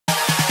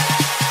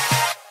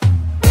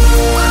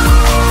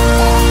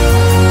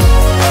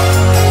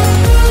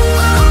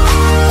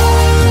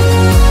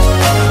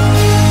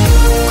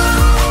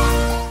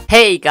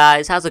Hey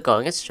guys, how's it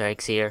going? It's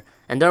Trieyx here,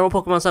 and there are more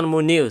Pokemon Sun and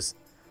Moon news.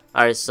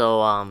 Alright,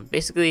 so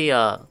basically,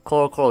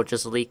 Coral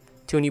just leaked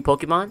 2 new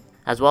Pokemon,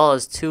 as well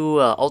as 2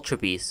 Ultra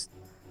Beasts.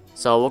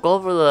 So we'll go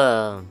over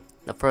the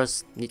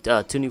first 2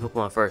 new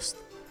Pokemon first.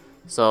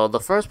 So the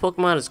first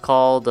Pokemon is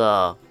called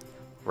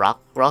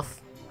Rockruff,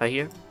 right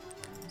here.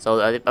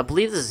 So I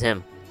believe this is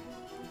him.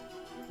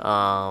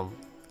 I'm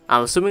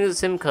assuming this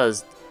is him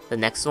because the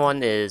next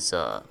one is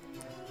I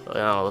don't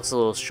know, looks a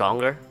little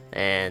stronger,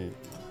 and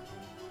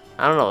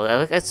I don't know.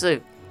 I guess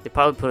they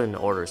probably put it in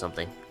order or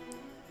something.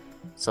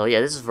 So yeah,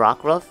 this is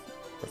Rockruff.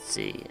 Let's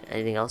see,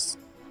 anything else?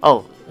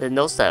 Oh, it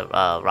notes that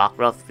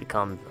Rockruff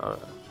becomes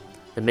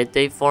the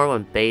midday form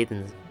when bathed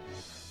in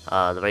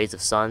the rays of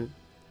the sun,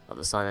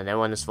 and then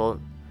when it's full.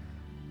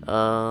 It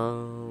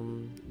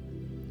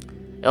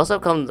also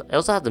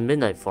have the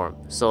midnight form.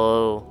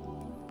 So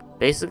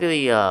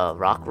basically,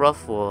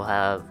 Rockruff will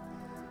have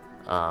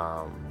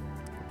what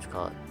you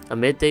call it, a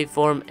midday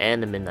form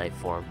and a midnight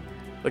form,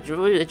 which is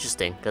really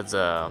interesting because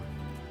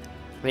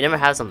we never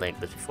had something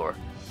like this before.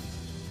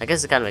 I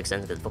guess it kind of makes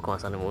sense because Pokemon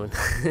Sun and Moon.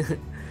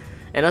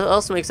 And it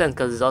also makes sense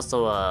because it's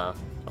also a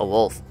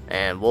wolf,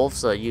 and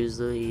wolves are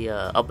usually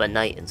up at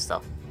night and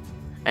stuff,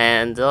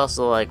 and they're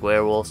also like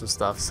werewolves and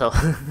stuff. So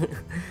I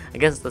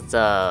guess that's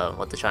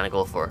what they're trying to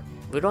go for.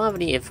 We don't have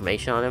any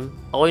information on him.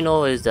 All we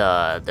know is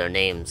their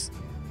names.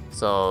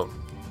 So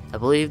I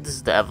believe this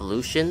is the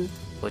evolution,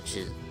 which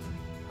is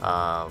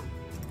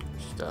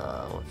what's it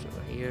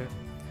right here?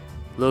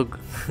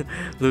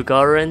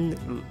 Lugarugan?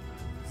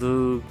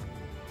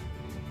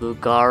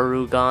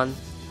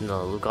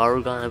 No,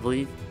 Lugarugan, I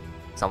believe.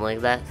 Something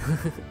like that.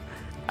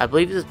 I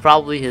believe this is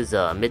probably his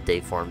midday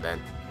form then.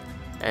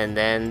 And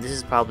then this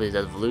is probably his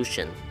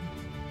evolution.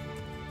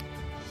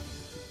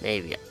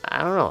 Maybe.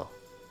 I don't know.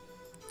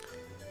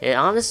 It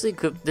honestly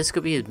this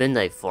could be his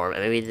midnight form,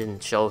 and maybe he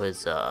didn't show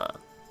his what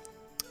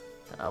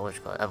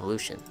you call it,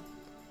 evolution.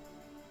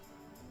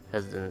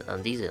 Because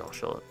on these they don't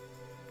show it.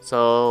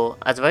 So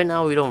as of right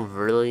now, we don't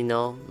really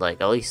know.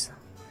 Like, at least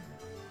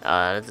it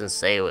doesn't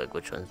say like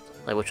which one's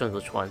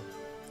which one.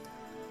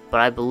 But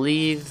I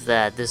believe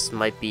that this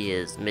might be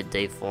his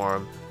midday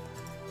form,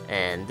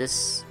 and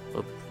this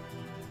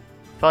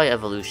probably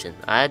evolution.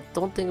 I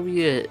don't think it'll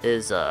be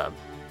his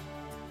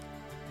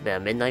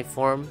midnight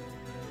form.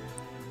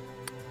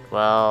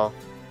 Well,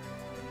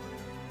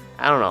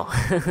 I don't know.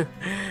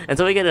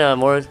 Until we get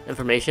more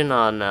information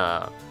on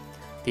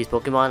these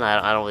Pokemon,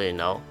 I don't really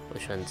know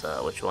which one's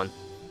which one.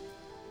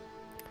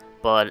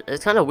 But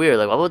it's kind of weird.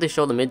 Like, why would they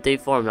show the midday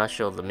form, not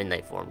show the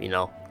midnight form? You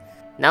know.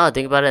 Now I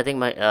think about it, I think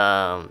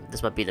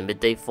this might be the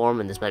midday form,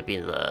 and this might be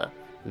the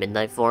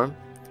midnight form.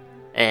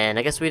 And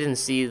I guess we didn't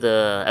see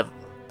the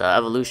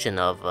evolution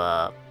of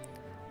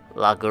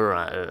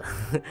Laguragan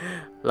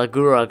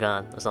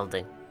or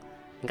something.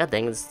 God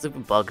dang, this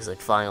stupid bug is like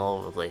flying all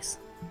over the place.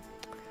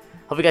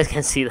 Hope you guys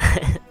can see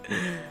that.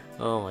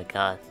 Oh my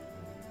god.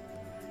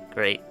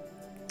 Great.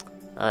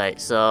 Alright,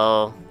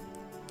 so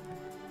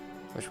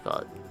what you call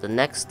it? The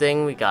next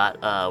thing we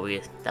got that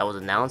was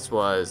announced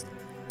was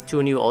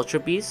 2 new Ultra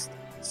Beasts.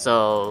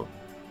 So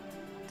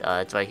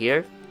it's right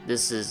here.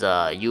 This is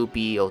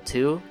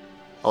UB02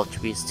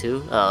 Ultra Beast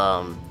 2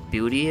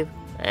 Beauty,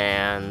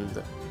 and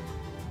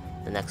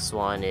the next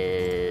one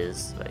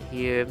is right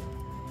here.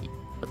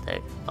 What the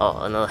heck?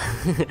 Oh, no.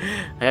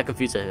 I got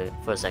confused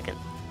for a second.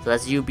 So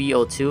that's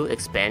UB02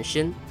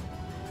 expansion.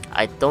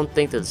 I don't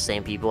think they're the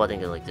same people. I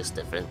think they're like just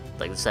different.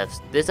 Like this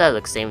has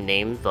like same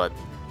names, but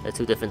they're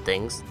 2 different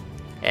things.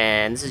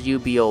 And this is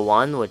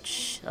UB01,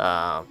 which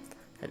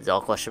it's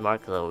all question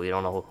mark, so we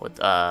don't know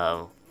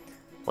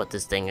what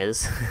this thing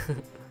is.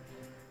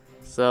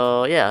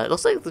 So yeah, it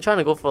looks like they're trying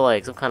to go for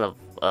like some kind of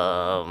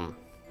I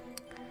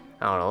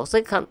don't know. Looks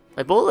like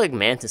both like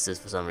mantises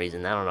for some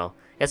reason. I don't know.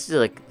 It's just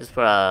like this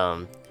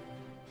for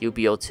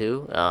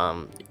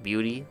UB02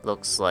 Beauty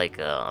looks like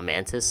a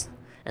mantis,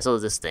 and so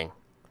does this thing.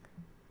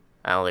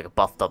 I don't know, like a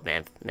buffed up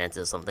mantis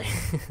or something.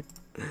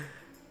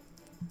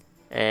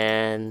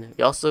 And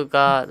we also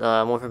got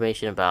more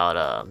information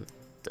about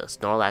the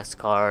Snorlax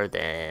card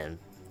and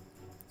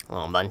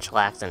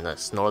Munchlax and the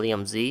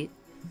Snorlium Z,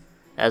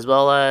 as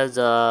well as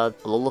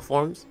Alola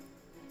forms.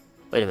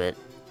 Wait a minute.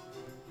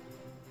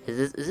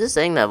 Is this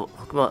saying that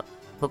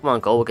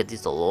Pokemon Go will get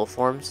these Alola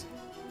forms?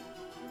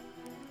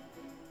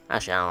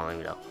 Actually, I don't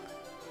even know.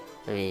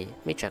 Let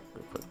me check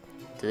real quick.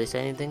 Did they say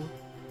anything?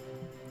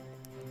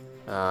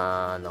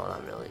 No,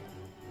 not really.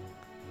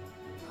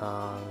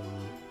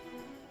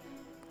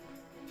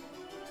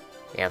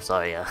 Yeah, I'm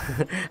sorry.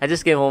 I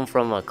just came home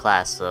from a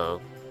class, so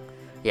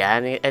yeah,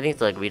 I need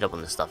to like read up on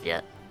this stuff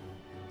yet.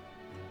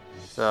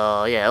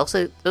 So yeah,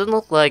 it doesn't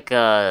look like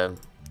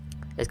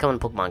it's coming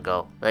to Pokemon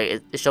Go.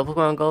 Like it showed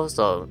Pokemon Go,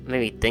 so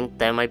maybe think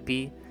that might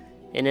be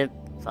in it.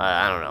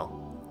 I don't know.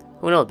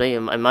 Who knows? Maybe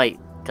I might.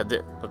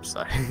 Oops,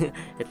 sorry,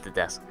 hit the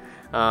desk.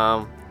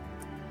 I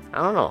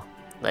don't know.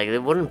 Like they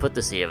wouldn't put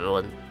this here if it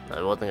wasn't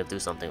gonna do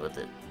something with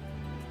it.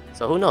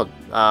 So who knows?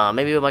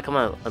 Maybe it might come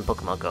out on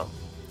Pokemon Go.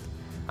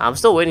 I'm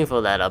still waiting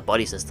for that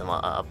buddy system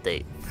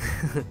update.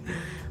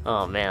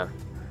 Oh man.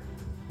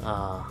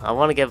 I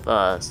want to get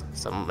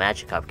some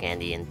Magikarp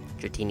candy and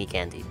Dratini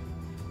candy.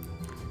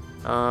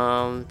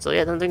 So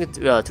yeah, nothing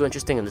too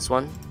interesting in this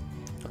one.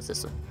 What's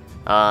this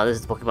one? This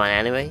is the Pokemon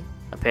anime.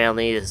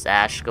 Apparently, this is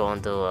Ash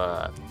going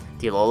to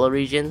the Alola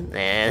region,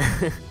 and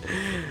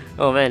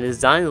oh man, his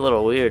design is a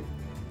little weird.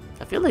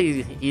 I feel like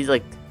he's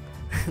like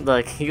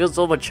like he was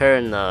so mature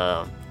in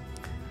what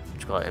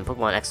you call it, in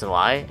Pokemon X and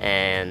Y,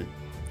 and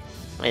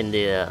in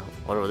the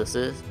whatever this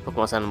is,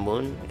 Pokemon Sun and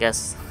Moon. I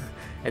guess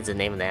it's the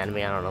name of the anime.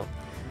 I don't know.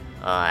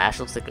 Ash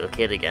looks like a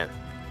kid again.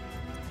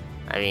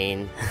 I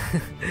mean,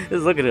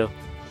 just look at him.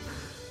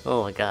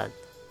 Oh my god.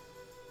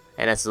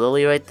 And that's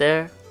Lily right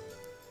there.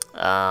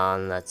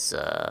 That's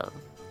I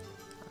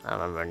don't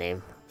remember her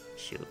name.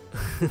 Shoot.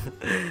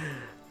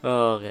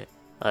 Oh, okay.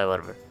 Alright,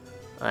 whatever.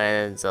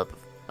 And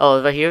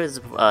oh, right here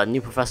is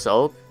new Professor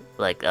Oak,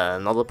 like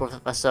another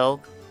Professor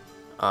Oak.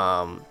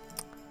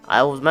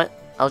 I was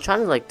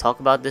trying to like talk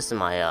about this in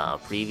my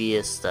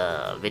previous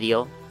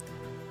video,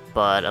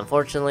 but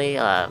unfortunately,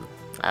 what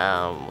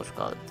you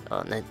call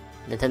it?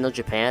 Nintendo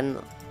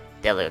Japan,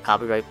 they have like a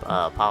copyright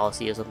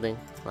policy or something.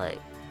 Like,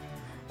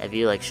 if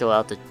you like show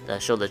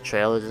the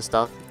trailers and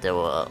stuff, they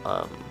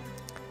will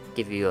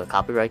give you a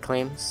copyright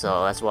claim.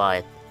 So that's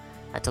why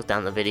I took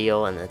down the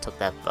video and then took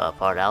that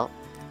part out.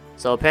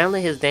 So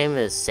apparently his name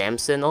is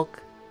Samson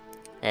Oak,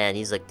 and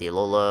he's like the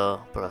Alola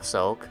Professor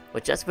Oak,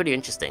 which that's pretty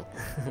interesting.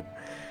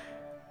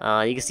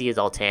 You can see he's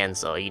all tan,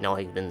 so you know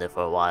he's been there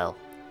for a while.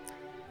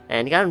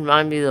 And he kind of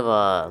reminded me of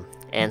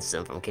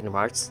Ansem from Kingdom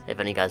Hearts, if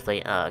any of you guys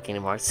play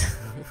Kingdom Hearts.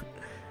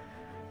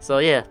 So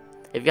yeah,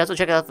 if you guys want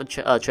to check out the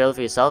trailer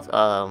for yourself,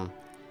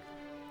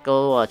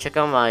 go check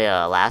out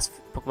my last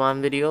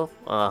Pokemon video.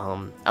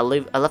 I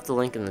left the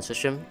link in the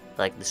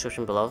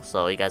description below,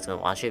 so you guys can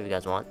watch it if you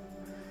guys want.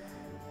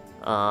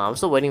 I'm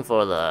still waiting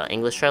for the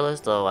English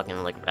trailers, so I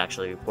can like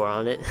actually report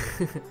on it.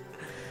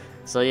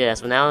 So yeah,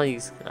 so now I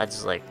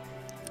just like,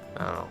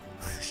 I don't know,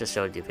 just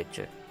showed you a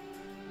picture.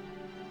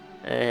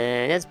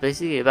 And that's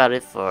basically about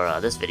it for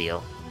this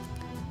video.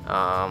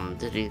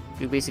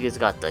 We basically just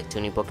got like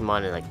 2 new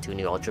Pokemon and like 2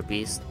 new Ultra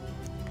Beasts.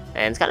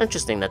 And it's kind of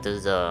interesting that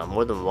there's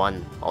more than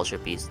 1 Ultra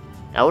Beast.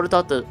 I would have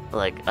thought that,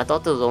 I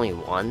thought there was only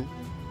 1,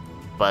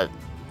 but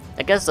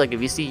I guess like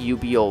if you see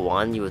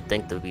UB01, you would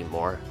think there'd be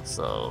more.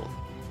 So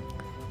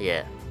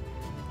yeah,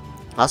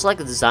 I also like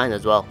the design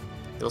as well.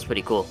 It looks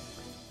pretty cool.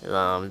 It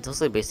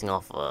looks like basing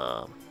off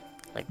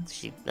like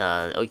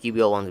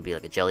UB01 would be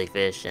like a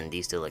jellyfish, and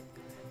these two like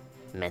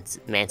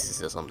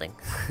mantises or something.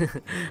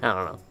 I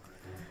don't know.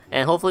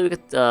 And hopefully we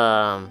could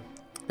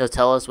they'll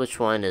tell us which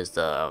one is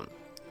the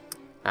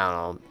I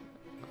don't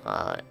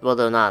know,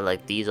 whether or not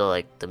like these are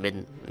like the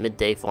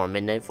midday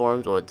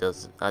forms, or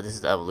this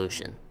is the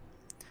evolution.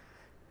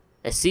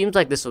 It seems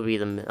like this will be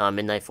the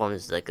midnight form,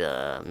 is like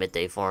a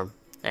midday form,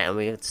 and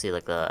we haven't see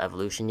like the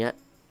evolution yet.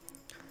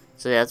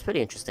 So yeah, it's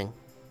pretty interesting.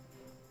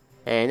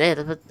 And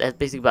yeah, that's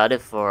basically about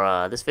it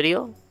for this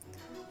video.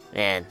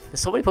 Man, there's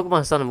so many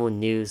Pokemon Sun and Moon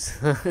news.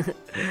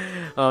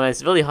 Oh man,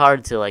 it's really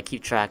hard to like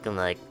keep track and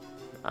like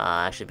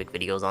actually make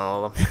videos on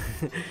all of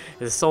them.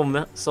 There's so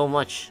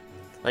much.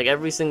 Like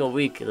every single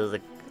week, there's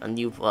like a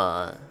new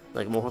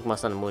like more Pokemon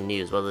Sun and Moon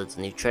news, whether it's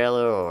a new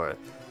trailer or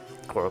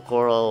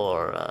Coral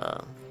or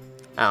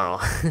I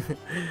don't know,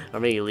 or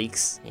maybe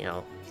leaks, you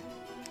know.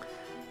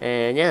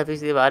 And yeah, that's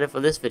basically about it for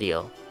this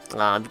video.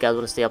 If you guys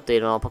want to stay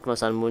updated on all Pokemon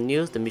Sun and Moon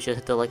news, then be sure to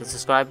hit the like and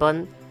subscribe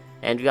button.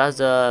 And if you guys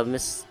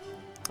missed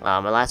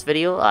my last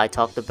video, I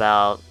talked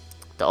about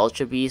the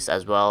Ultra Beast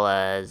as well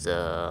as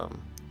the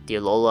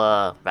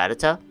Alola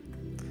Rattata.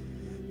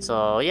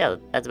 So yeah,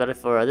 that's about it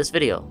for this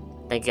video.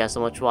 Thank you guys so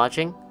much for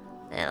watching,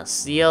 and I'll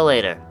see you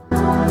later.